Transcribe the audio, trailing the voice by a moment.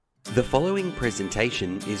The following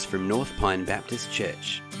presentation is from North Pine Baptist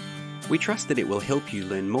Church. We trust that it will help you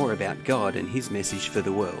learn more about God and His message for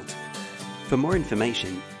the world. For more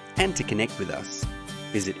information and to connect with us,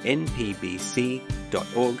 visit npbc.org.au.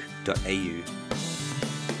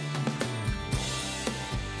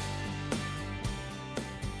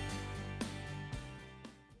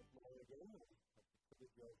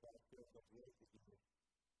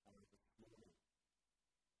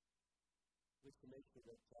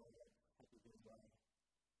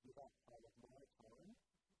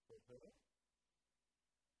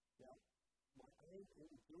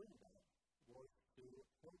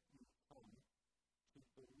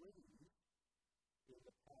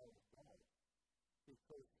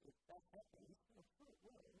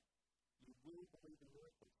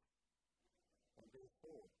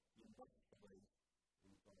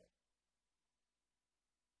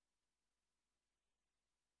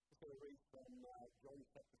 Going to read from John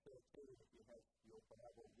chapter 13 if you have your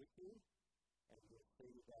Bible with you, and you'll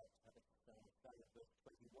see that it's starting at verse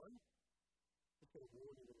 21. Just a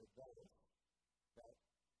warning in advance that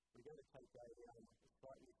we're going to take a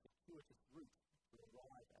slightly circuitous route to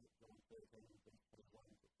arrive at John 13, verse 21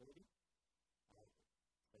 to 30.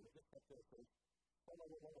 So you just have to follow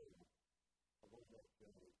along that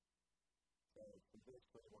journey. So from verse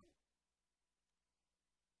 21.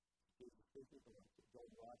 Jesus speaking, John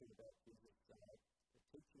writing about Jesus'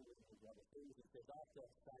 teaching and the other things. It says, after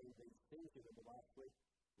saying these things, remember last week,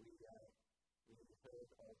 we heard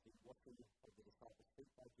of the washing of the disciples' feet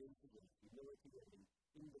by Jesus and humility and the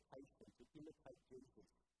invitation to imitate Jesus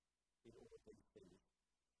in all of these things.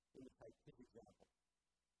 Imitate his example.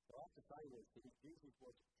 So after saying these things, Jesus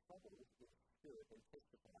was troubled in spirit and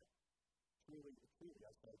testified, truly,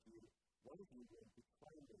 I say to you, one of you will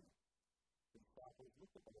betray me. The disciples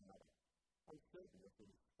looked at one another, uncertain as to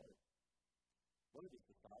his spoke. One of his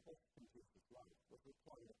disciples, whom Jesus loved, was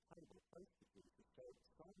reclining at table close to Jesus, so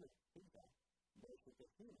Simon Peter motioned to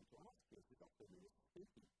him to ask Jesus of whom he was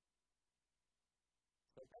speaking.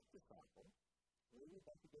 So that disciple, leaning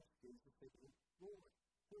back against Jesus, said to him, Lord,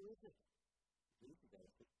 who is it? Jesus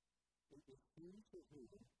answered, it is him to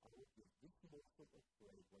whom I will give this morsel of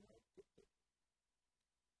bread when I dip it.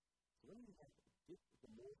 So when he had dipped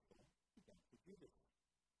the morsel, he gave to Judas,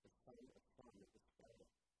 the son of Simon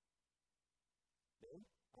Iscariot. Then,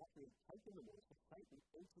 after he had taken the morsel, Satan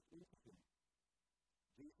entered into him.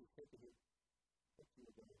 Jesus said to him, what you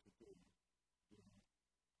are going to do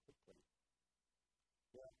quickly.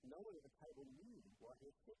 Now, no one at the table knew why he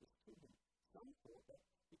had said this to him. Some thought that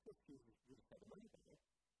because Jesus had a money bag,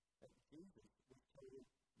 that Jesus was telling him,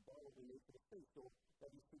 borrow the need for the feast, or that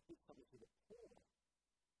he should give something to the poor.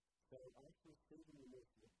 So after receiving the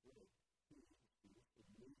morsel of bread, Jesus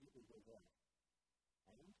immediately went out,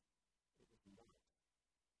 and it was night.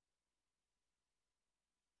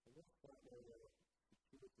 So let's start now our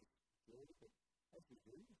circuitous journey, but as we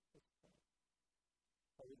do, let's pray.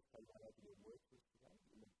 So we just pray right over your words for us today.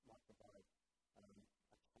 You might provide a challenge.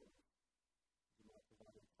 You might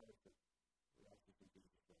provide encouragement. We ask this in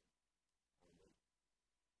Jesus' name. Amen.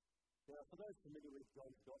 Now, for those familiar with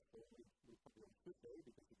John's Gospel, we probably should be,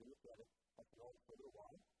 because you can look at it off and on for a little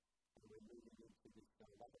while, and we're moving into this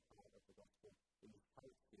latter part of the Gospel in this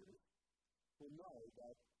current series, we'll know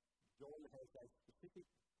that John has a specific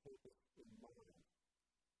purpose in mind.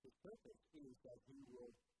 His purpose is that he will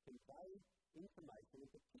convey information, in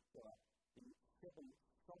particular the 7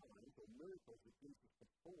 signs or miracles that Jesus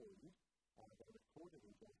performed that are recorded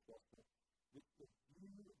in John's Gospel, with the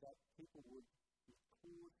view that people would be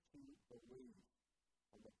caused to believe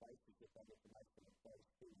on the basis of that information of those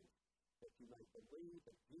things. That you may believe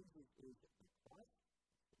that Jesus is the Christ,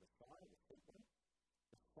 the Messiah, the sent one,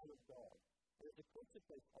 the Son of God. And as a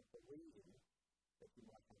consequence of believing that you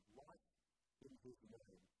might have life in his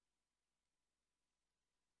name.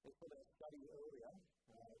 And for our study earlier,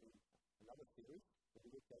 in another series, when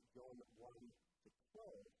we looked at John 1 to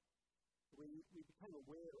 12, we became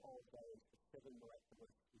aware of those 7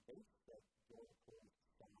 miraculous events that John calls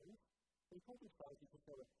signs. We call them signs because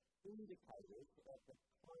they were indicators of the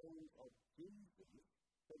claims of Jesus,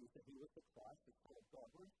 that is, that he was the Christ, the Son of God,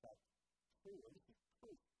 were in fact true, and this is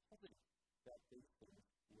proof, positive, that these things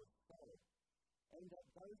were so. And that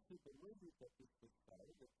those who believed that this was so,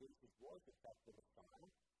 that Jesus was in fact the Messiah,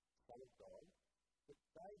 Son of God, that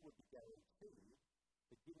they would be guaranteed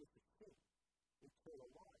forgiveness of sin,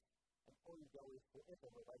 eternal life, an ongoing forever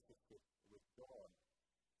relationship with God.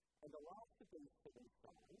 And the last of these 7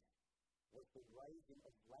 signs was the raising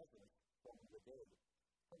of Lazarus from the dead.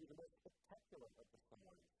 Probably the most spectacular of the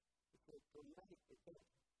signs. It's a dramatic event.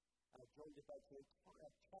 John devotes an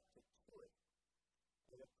entire chapter to it.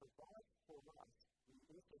 And it provides for us, in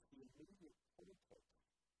essence, the immediate context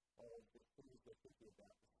of the things we're thinking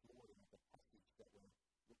about this morning, the passage that we're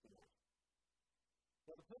looking at.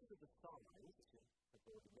 Now, the purpose of the signs, which I've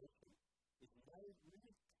already mentioned, is made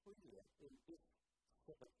really clear in this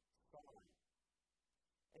seventh sign.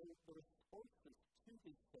 And the responses to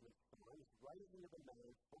these seven signs, raising of a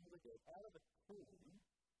man from the dead out of a tomb,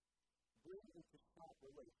 bring into sharp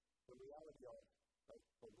relief the reality of both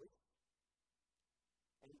belief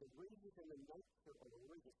and the reasons and the nature of the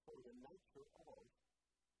reasons for the nature of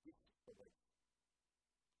disbelief.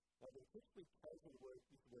 Now, the history chosen word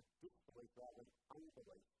is the word disbelief rather than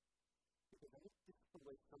unbelief, because I think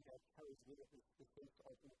disbelief somehow carries with it this sense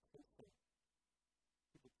of intensity.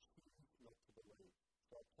 People choose not to believe.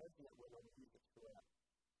 So I've chosen that word and I'll use it throughout.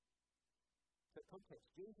 So context,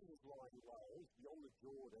 Jesus is lying low beyond the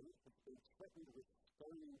Jordan, has been threatened with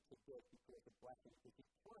stoning to death because of blasphemy, because he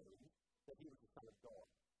claimed that he was the Son of God.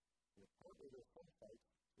 And apparently there are some folks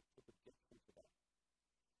that took objection to that.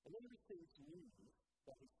 And then he receives news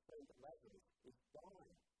that his friend Lazarus is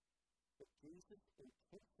dying. But Jesus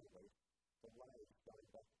intentionally delays going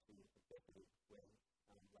back to Bethany when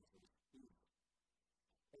Lazarus is.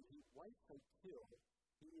 And he waits until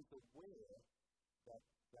he is aware that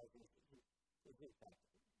Lazarus is in fact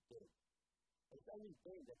dead. And it's only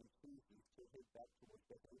then that he chooses to head back towards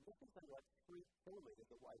Bethany. This is only like 3 kilometres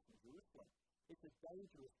away from Jerusalem. It's a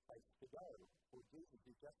dangerous place to go for Jesus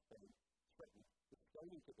who's just been threatened with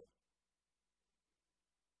stoning to death.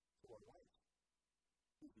 So I wait.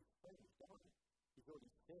 His friend is dying. He's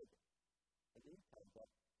already said and indicated that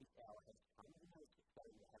his hour has come. He knows what's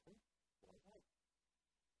going to happen. Why wait?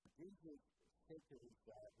 Jesus said to his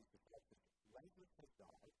disciples, Lazarus has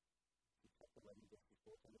died. In chapter 11, verses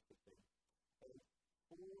 14 to 15. And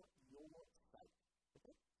for your sake,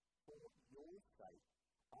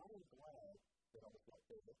 I am glad that I was not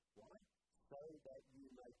there. Why? So that you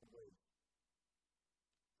may believe.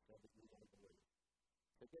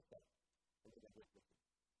 So get that. And then they went with him.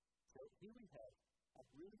 So here we have a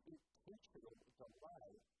really intentional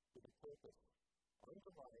delay with a purpose. I'm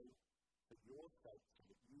delaying for your sake so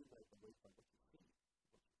that you may believe on what you see,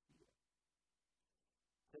 what you hear.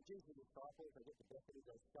 So Jesus' disciples, they get to Bethany,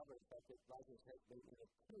 they discover in fact that Lazarus has been in a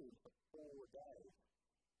tomb for 4 days.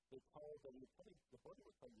 They're told that the body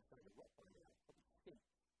would probably be starting to rot by now, probably stink.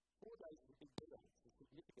 4 days is a big deal, it's a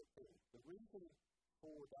significant thing. The reason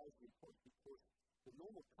 4 days is important because the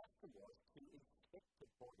normal custom was to inspect the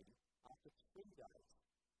body after 3 days.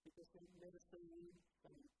 Because in medicine,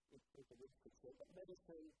 it's the research there, but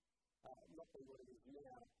medicine, not being what it is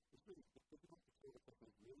now, it's really difficult to tell the person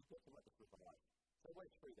is really dead and let the survive. So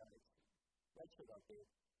wait 3 days, make sure they're dead,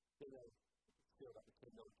 then they seal up the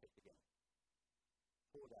 10 non checked again.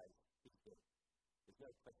 4 days, he's dead. There's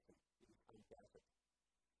no question, it is undoubted.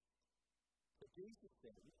 So Jesus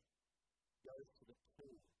then goes to the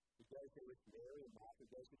tomb. He goes there with Mary and Martha,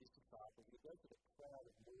 he goes with his disciples, and he goes to the crowd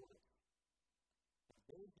of mourners. And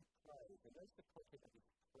then he prays, and that's the content of his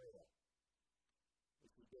prayer.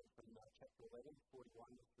 This we get from chapter 11, 41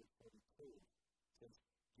 through 42. It says,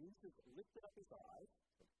 Jesus lifted up his eyes,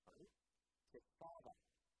 said, Father,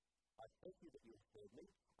 I thank you that you have heard me.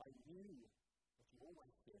 I knew that you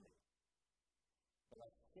always hear me. But I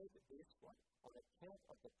said this one on account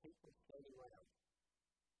of the people standing around.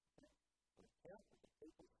 On account of the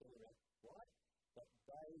people standing around. Why? That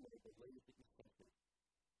they may believe that you sent me.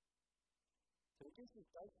 So when Jesus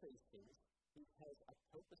does these things, he has a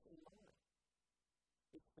purpose in mind.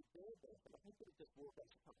 It's for their benefit. I think he just walk out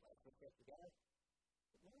and come back and get to go.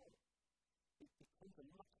 But no. It becomes a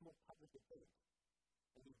much more public event.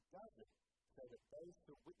 And he does it so that those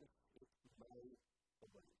who witness it may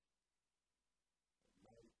believe.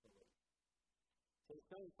 So he's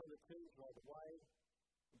going from the tombs right away.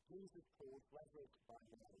 Jesus calls Lazarus by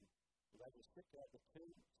name. Lazarus stepped out of the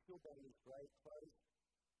tomb, still wearing his grave clothes.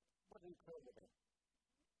 What an incredible event.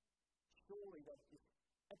 Surely that is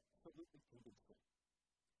absolutely convincing.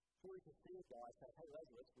 Surely to see a guy say, hey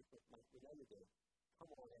Lazarus, we know you're dead.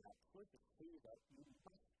 Come on out. Surely to see that, you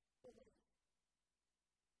must believe.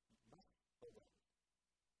 You must believe.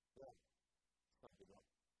 Well, something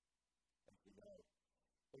like, as we know.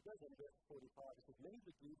 It goes on to verse 45, it says, many of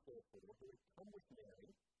the Jews therefore who had come with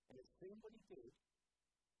Mary and had seen what he did,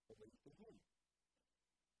 believed in him.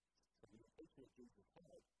 So the intention that Jesus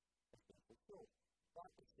had has been fulfilled.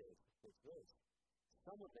 But it says, this verse,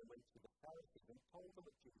 some of them went to the Pharisees and told them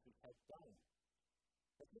what Jesus had done.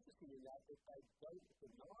 It's interesting in that if they don't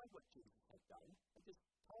deny what Jesus had done, they just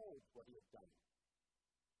told what he had done.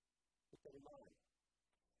 Keep that in mind.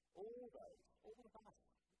 All of us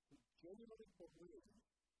who genuinely believe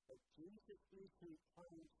that Jesus is who he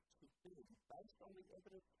claims to be, based on the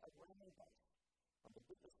evidence around us, on the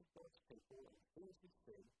witness of God's people and things we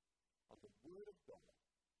see, on the Word of God,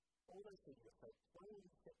 all those things are so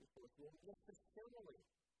plainly set before us, we'll necessarily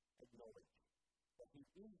acknowledge that he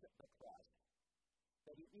is the Christ,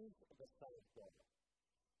 that he is the Son of God,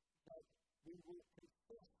 that we will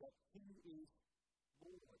confess that he is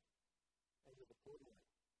Lord, and live accordingly.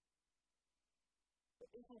 But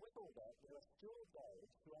even with all that, there are still those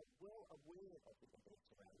who are well aware of the evidence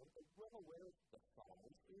around them, they're well aware of the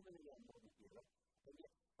signs, even in our modern era, and yet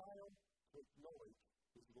fail to acknowledge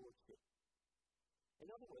his lordship. In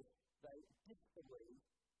other words, they disbelieve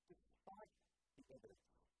despite the evidence.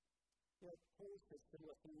 You know, Paul says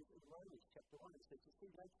similar things in Romans chapter 1. He says, you see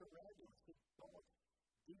nature around you, you see God's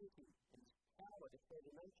divinity and his power declared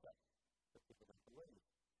in nature, but people don't believe.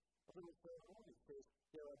 A little further on, he says,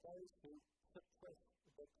 there are those who suppress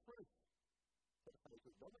the truth. But if they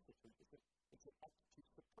acknowledge the truth, it's an act to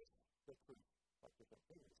suppress the truth by different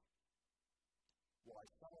things. Why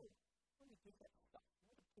so? Why do you do that stuff?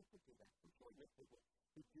 Why do people do that? I'm sure you have people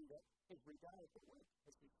who do that every day of the week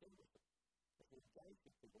as we sing with them, as we engage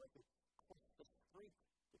with people, as we cross the street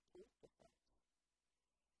to talk to folks.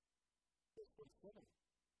 Verse 27.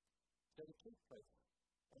 So the chief priests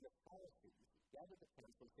and the Pharisees gathered the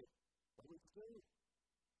council and said, what do we do?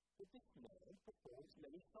 For this man performs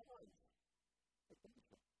many signs.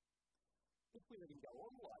 If we let him go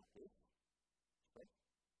on like this,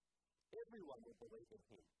 everyone will believe in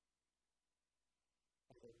him.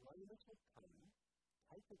 And the Romans will come,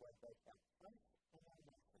 take away both our place and our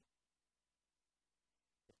nation.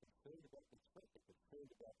 They're concerned about the threat, they're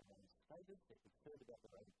concerned about their own status, they're concerned about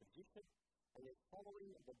their own position, and they're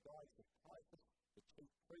following the guidance of Caiaphas, the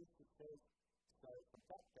chief priest, who says, so from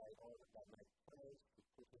that day on, they made plans to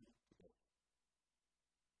put him to death.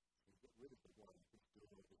 So you get rid of the one who's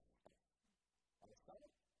doing all this stuff. And I say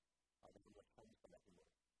it, I don't know what comes from that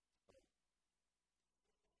anymore.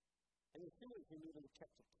 And you see it in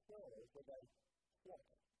chapter 12, where they plot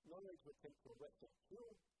not only to attempt to arrest and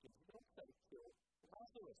kill Jesus, but also to kill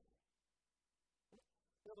Lazarus.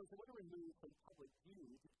 In other words, they want to remove from public view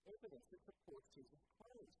the evidence that supports Jesus'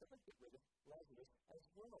 claims. So they get rid of Lazarus as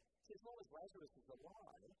well. So as long as Lazarus is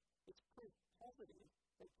alive, it's proof positive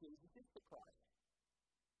that Jesus is the Christ.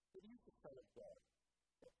 That he is the Son of God.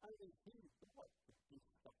 That only he, God, could do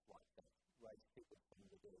stuff like that, raise people from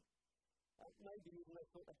the dead. Maybe even they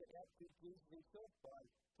thought they could outdo Jesus himself by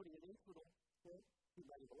putting an end to it all. He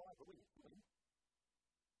made him alive, but we didn't kill him.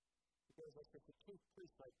 Because as the chief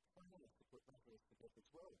priests, they planned to put Lazarus to death as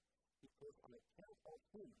well. Because on account of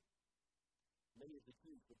him, many of the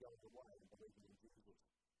Jews were going away and believing in Jesus.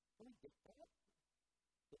 Can we get that?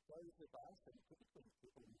 That those of us, and typically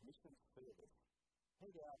people in mission service,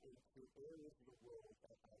 head out into areas of the world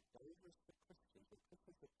that are dangerous for Christians, where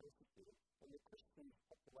Christians are persecuted, and the Christian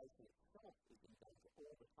population itself is in danger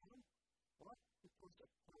all the time, right? Because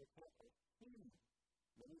on account of him,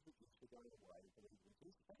 many of the Jews were going away and believing in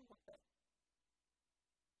Jesus. They didn't want that.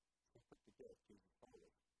 So put to death Jesus'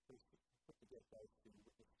 followers. Put to death those who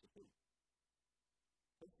witness to him.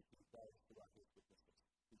 Persecute those who are his witnesses,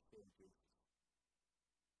 who serve Jesus.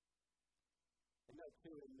 And note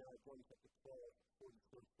too in John chapter 12,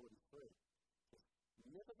 42-43,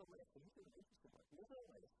 nevertheless, and this is an interesting one,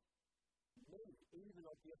 nevertheless, many, even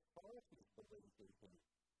of the authorities, believed in him,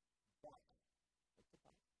 but,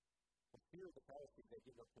 for fear of the Pharisees, they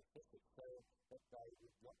did not confess it, so that they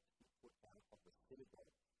would not be put out of the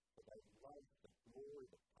synagogue, for they loved the glory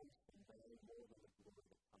that comes from man more than the glory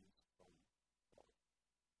that comes from God.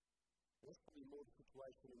 And this can be more the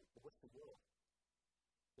situation in the Western world,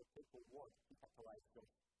 that people want the accolades of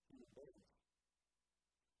human beings,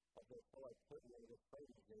 of their fellow personally, their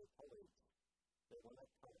friends, their colleagues. They want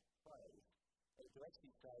that kind of praise, and to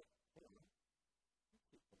actually say, hang on, you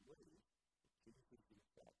can't believe that Jesus in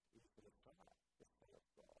fact is the Messiah, the Son of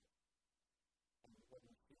God. And what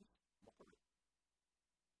he sees, mockery.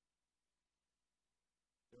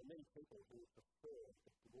 There are many people who prefer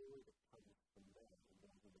the glory that comes from man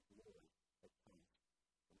rather than the glory that comes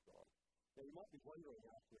from God. Now you might be wondering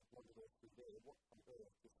after you've wandered all through there, what on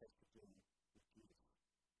earth this has to do with Jesus?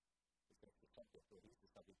 That's the subject, or here's the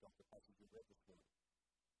subject of the passage we read this morning.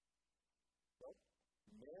 Well,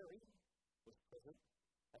 Mary was present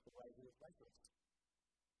at the raising of Lazarus.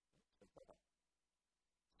 So brother.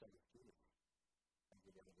 So was Judas and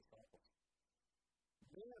the other disciples.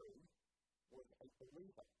 Mary was a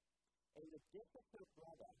believer, and the death of her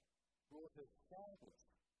brother brought her sadness,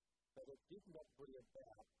 but it did not bring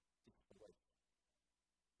about disbelief.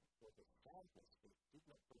 It brought her sadness, but it did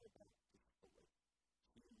not bring about disbelief.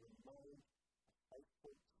 She remained a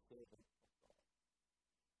faithful servant of God.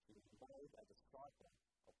 She was made a disciple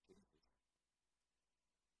of Jesus.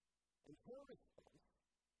 And her response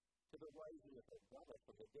to the raising of her brother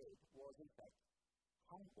from the dead was, in fact,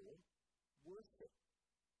 humble worship.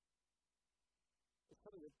 It's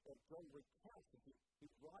something that John recounts as he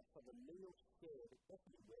writes of a meal shared at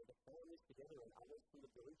Bethany where the families together and others from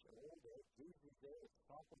the village are all there. Jesus is there, the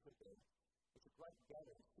disciples are there. It's a great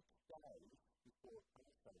gathering 6 days before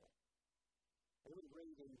Passover. And we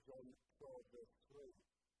read in John 12, verse 3,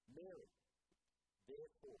 Mary,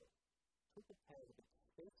 therefore, took a pound of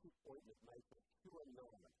expensive ointment made from pure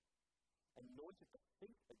nard, and anointed the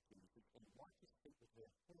feet of Jesus and wiped his feet with her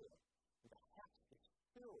hair. And the house was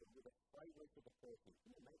filled with the fragrance of the perfume.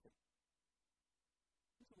 Can you imagine?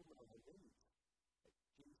 This is a woman on her knees at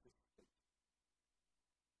Jesus' feet.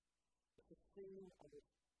 It's a scene of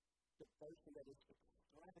devotion that is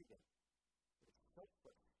extravagant, it's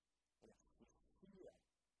selfless, and it's sincere.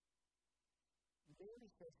 Mary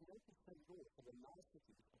says no concern at all for the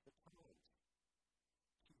niceties of the times.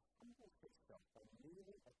 She humbles herself by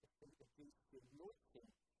kneeling at the feet of Jesus and anoints him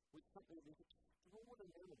with something that is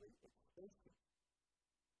extraordinarily expensive.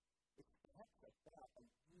 It's perhaps about a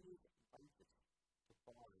year's wages to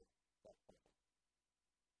buy that oil.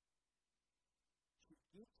 She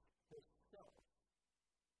gives herself,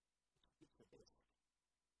 she gives her best.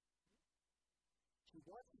 She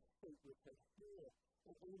wipes his feet with her hair,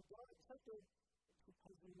 and it's like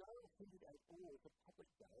because we know food at all for public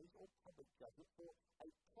days or public judgment for a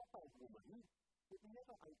proper woman would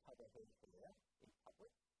never uncover her hair in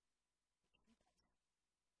public. She does.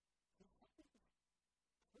 There's something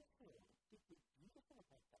personal, deeply beautiful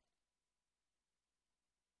about that.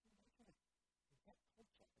 Imagine in that culture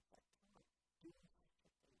at that time doing such a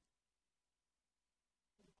thing.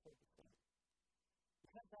 Pretty cool to see. You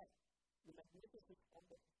have that, the magnificence of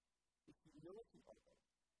it, the humility of it,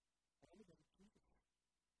 and everybody Jesus.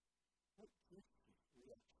 What Jesus'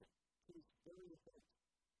 reaction to this very event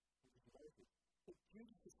is amazing. But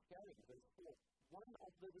Judas Iscariot, verse 4, one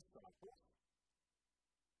of the disciples,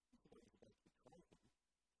 who was about to betray him,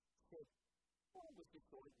 said, why was this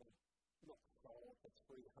ointment not sold for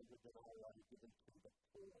 300 denarii and given to the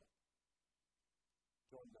poor?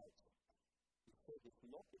 John notes, he said this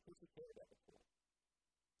not because he cared about the poor,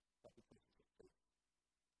 but because he's a thief.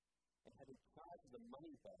 And having charge of the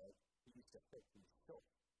money bag, he used to affect himself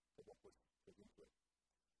to what was put into it.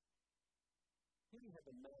 Here we have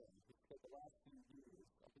a man who spent the last few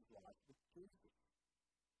years of his life with Jesus.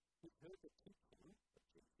 He's heard the teaching of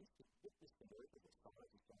Jesus, he's witnessed the miracles of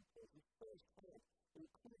signs he's done for him firsthand,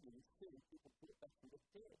 including seeing people brought back from the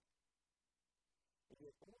dead. And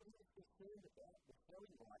yet all he was concerned about was how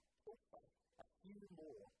he might offer a few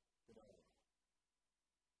more denarii.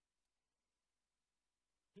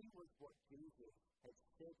 He was what Jesus had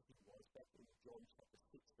said he was back in John chapter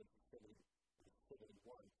 6, verses 70 and 71.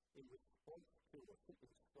 In response to, or simply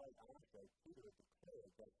straight after, Peter had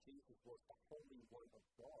declared that Jesus was the Holy One of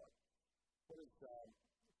God. What does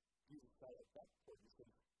Jesus say at that point? He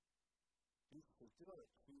says, Jesus says, do not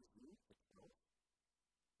accuse you to tell,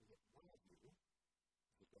 and yet one of you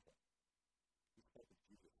is a devil. He spoke of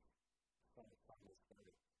Judas, son of Simon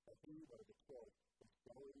Iscariot, that he, one of the 12, was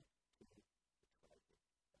going to betray him.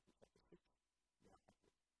 Chapter 6, now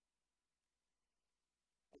upward.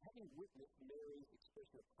 And having witnessed Mary's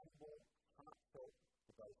expression of humble, heartfelt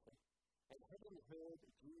devotion, and having heard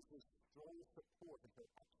Jesus' strong support of her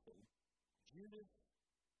action, Judas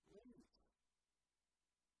leaves.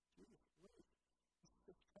 Judas leaves. This is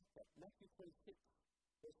the chapter, Matthew 26,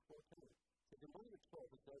 verse 14. So the one of the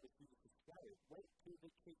 12 who gave Judas Iscariot went to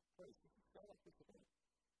the chief priest. This is so like this event.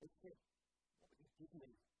 He said, what would you give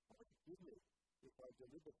me? What would you give me if I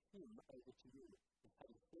deliver him over to you and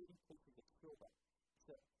pay 30 pieces of silver?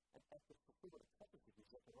 So, and at the fulfillment of prophecy of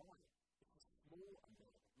Zechariah, it's a small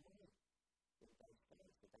amount of money in those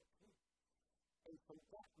days for that king. And from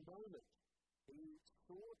that moment, he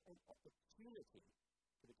sought an opportunity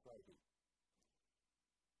to betray him.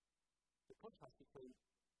 The contrast between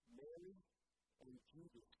Mary and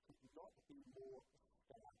Judas could not be more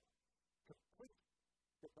stark. Complete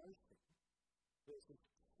devotion versus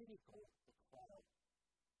cynical betrayal.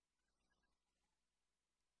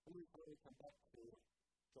 And we finally come back to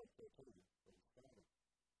John 13, where we started,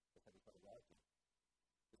 with having got arrived here.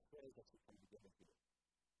 The stories actually come together here.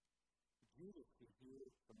 Judas is here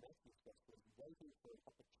from Matthew's Gospel, is waiting for an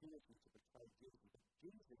opportunity to betray Jesus. But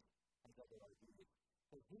Jesus has other ideas.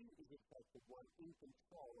 And he is in fact the one in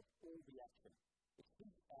control of all the action. It's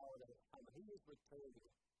his hour that has come. He is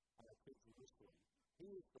returning to Jerusalem.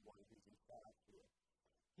 He is the one who's in charge here.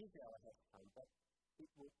 His hour has come, but it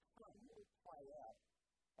will come or play out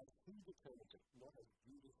as he determines it, not as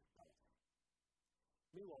Judas does.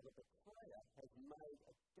 Meanwhile, the betrayer has made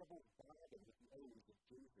a double bargain with the enemies of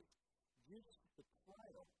Jesus. Jesus'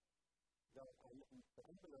 betrayal, though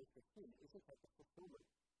unbeknownst to him, isn't at the fulfillment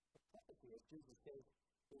of prophecy, as Jesus says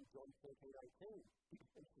in John 13:18.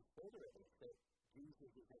 This is further evidence that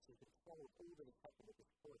Jesus is actually in control of all that has happened at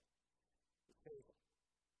this point. It says,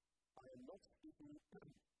 I'm not speaking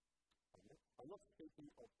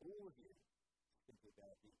of all of you, speaking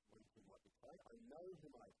about the ones who might betray. I know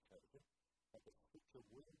whom I have chosen, that the scripture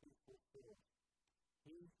will be fulfilled.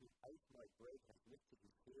 He who ate my bread has lifted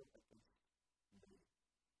his heel against me.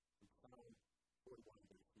 In Psalm 41,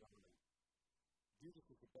 verse 9. Judas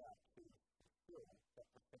is about to fulfill that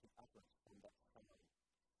prophetic utterance from that psalm.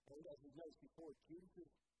 And as we noticed before,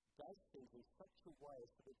 Jesus does things in such a way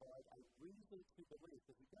as to provide a reason to believe.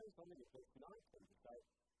 Because he goes on in verse 19 to say,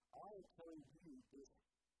 I am telling you this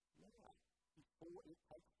now, before it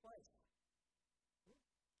takes place.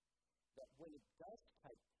 That when it does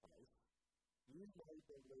take place, you may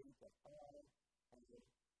believe that I am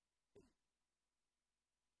he.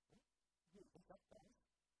 What's up, guys?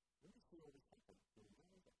 When you see all this happen, you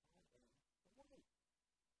know that I am the one.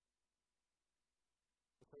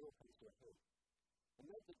 The all comes to a head. And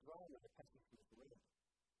note the drama of the passage is read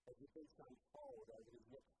as it begins to unfold over these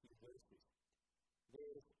next few verses.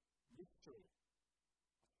 There's mystery.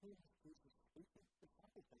 Who is Jesus speaking? The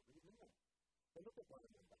disciples don't really know. They look at one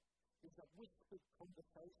another. There's a whispered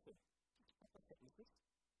conversation. What is this?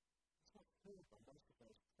 It's not heard by most of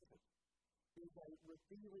those present. There's a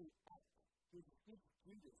revealing act. It gives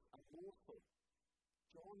Judas a morsel.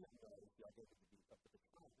 John knows the identity of the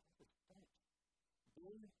betrayer, but others don't.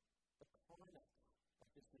 Then the climax of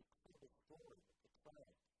this incredible story of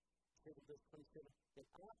betrayal. It says in verse 27 that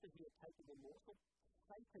after he had taken the morsel,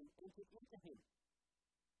 Satan entered into him.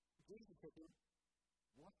 Jesus said to him,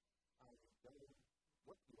 what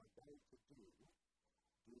you are going to do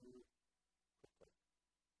quickly.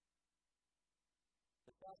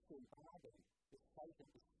 The fasting bargain with Satan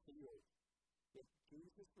is sealed, yet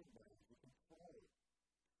Jesus remains in control.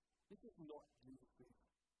 This is not Jesus'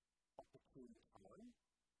 opportune time.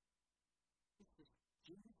 This is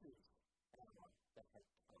Jesus' hour that has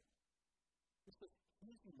come. This was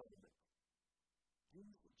his moment.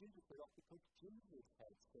 Jesus said off because Jesus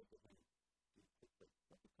had said to him, do quickly.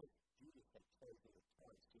 Not because Judas had chosen the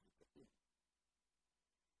time suited for him.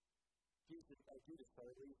 Judas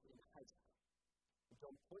leaves in haste. And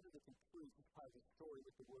John pointedly concludes this part of the story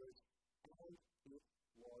with the words, and it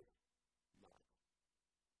was night.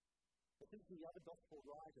 I think the other gospel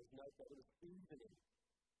writers note that it was evening.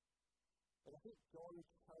 And I think John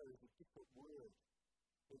chose a different word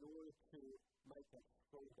in order to make that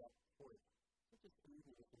stronger point. It's not just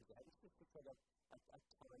evening as that. It's just sort of a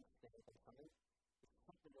time stamp or something. It's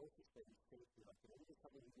something else that's being said to us. It's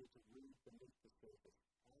something we need to read beneath the surface.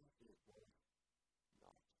 And it was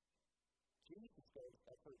night. Jesus goes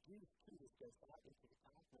out into the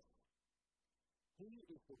darkness. He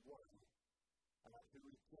is the one who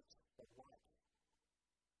rejects the light.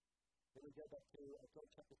 Then we go back to John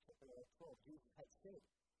chapter 12. Jesus had said,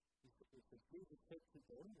 Jesus said to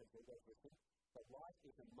them, as they go with him, the light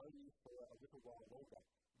is among you for a little while longer.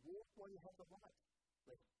 Walk while you have the light,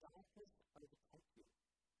 lest darkness overtake you.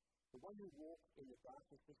 The one who walks in the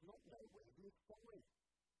darkness does not know where he is going.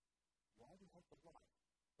 Why do you have the light?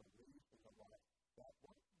 Believe in the light. That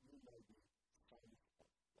way you may be sons of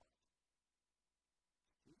light.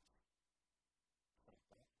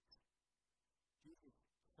 Jesus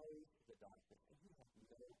chose the darkness, and he had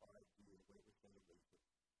no idea where it was going to lead him.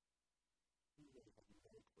 He really had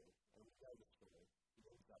no clue, and we know the story. He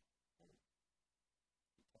ends up home.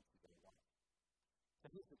 He takes his own life. So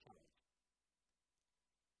here's the challenge.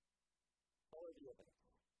 Follow the evidence.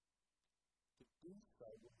 To do so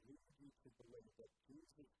will lead you to believe that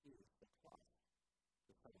Jesus is the Christ,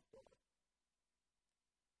 the Son of God.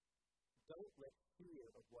 Don't let fear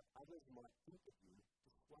of what others might think of you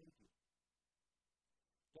dissuade you.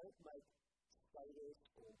 Don't make status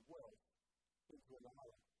or wealth into an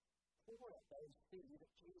idol. Pour out those things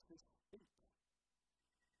that Jesus speaks.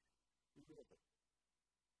 Remember,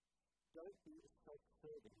 don't be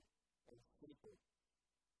self-serving and cynical.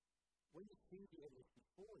 When you see the evidence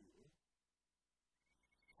before you,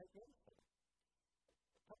 take notice of it.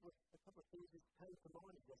 A couple of things just came to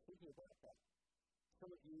mind as I was thinking about that.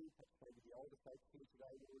 Some of you, perhaps maybe the older folks here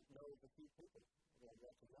today, will know of a few people that I'd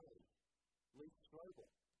like to know. Lee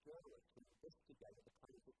Strobel, journalist who investigated the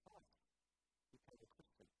claims of Christ, became a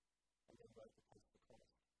Christian, and then wrote the case for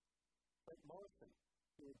Christ. Brent Morrison,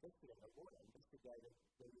 who investigated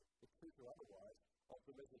the truth or otherwise of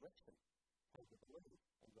the resurrection came to believe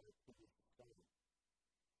and were convinced to stone.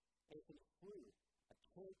 Anthony Flew, a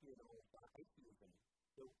champion of atheism,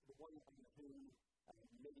 the one on whom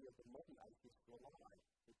many of the modern atheists rely,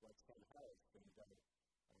 people like Sam Harris and Donald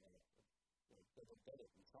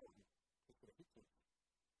Bennett and so on, to sort of hit him.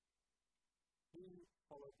 He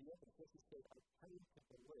followed the evidence. As he said, I came to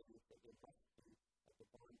believe that there must be a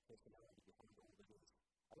divine personality behind all of this.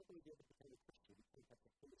 I don't believe he ever became a Christian. He came back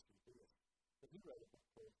to finish and do it. But he wrote a book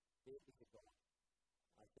called There Is a God.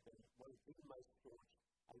 To be one of the most staunch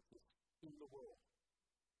atheists in the world.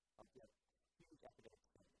 Huge academic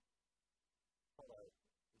statement. Follow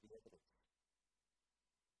the evidence.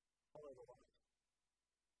 Follow the light.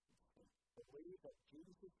 Believe that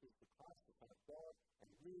Jesus is the Christ, the Son of God,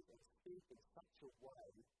 and live and speak in such a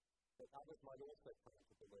way that others might also come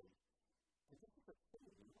to believe. And this is a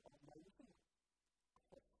theme of Malaysian.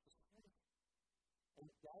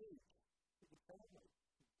 Engage with your family.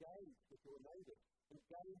 Engage with your neighbours.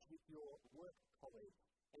 Engage with your work colleagues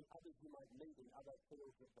and others you might meet in other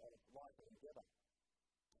fields of life and endeavour.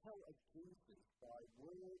 Tell of Jesus by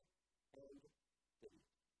word and deed.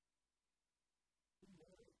 You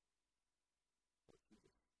know what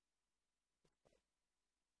Jesus is.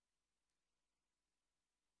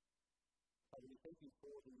 Father, we thank you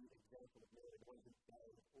for the example of Mary, the one who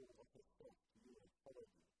gave all of herself to you and followed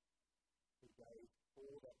you, who gave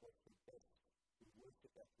all that was her best, who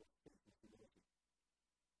worshipped at your feet with humility.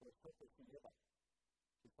 Lord, help us never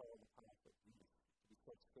to follow the path of Jesus, to be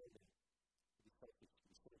self-serving, to be selfish, to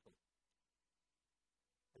be cynical.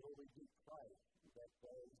 And Lord, we do pray that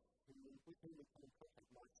those with whom we come in contact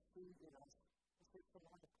might see in us a sense of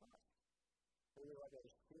light of Christ. And we are able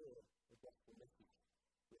to share the gospel message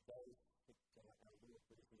with those that our Lord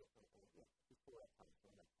brings before our time,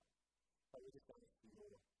 on that time. So we just ask for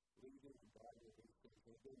your leading and guiding of these things,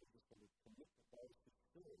 and again, we just want to commit to those who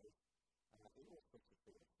serve in all sorts of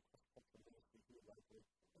things, cross-cultural ministry here locally,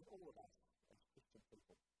 and all of us as Christian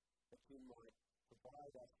people, that you might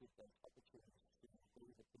provide us with those opportunities to be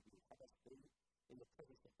the people who have us be in the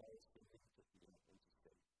presence of those who need to be and to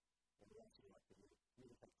see. And we ask you like to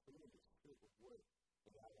really take clear this spirit of work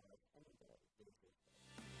in our lives and in our ministry.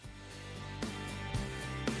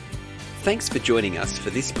 Thanks for joining us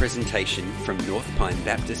for this presentation from North Pine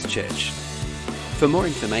Baptist Church. For more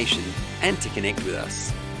information and to connect with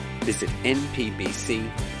us, visit npbc.org.au.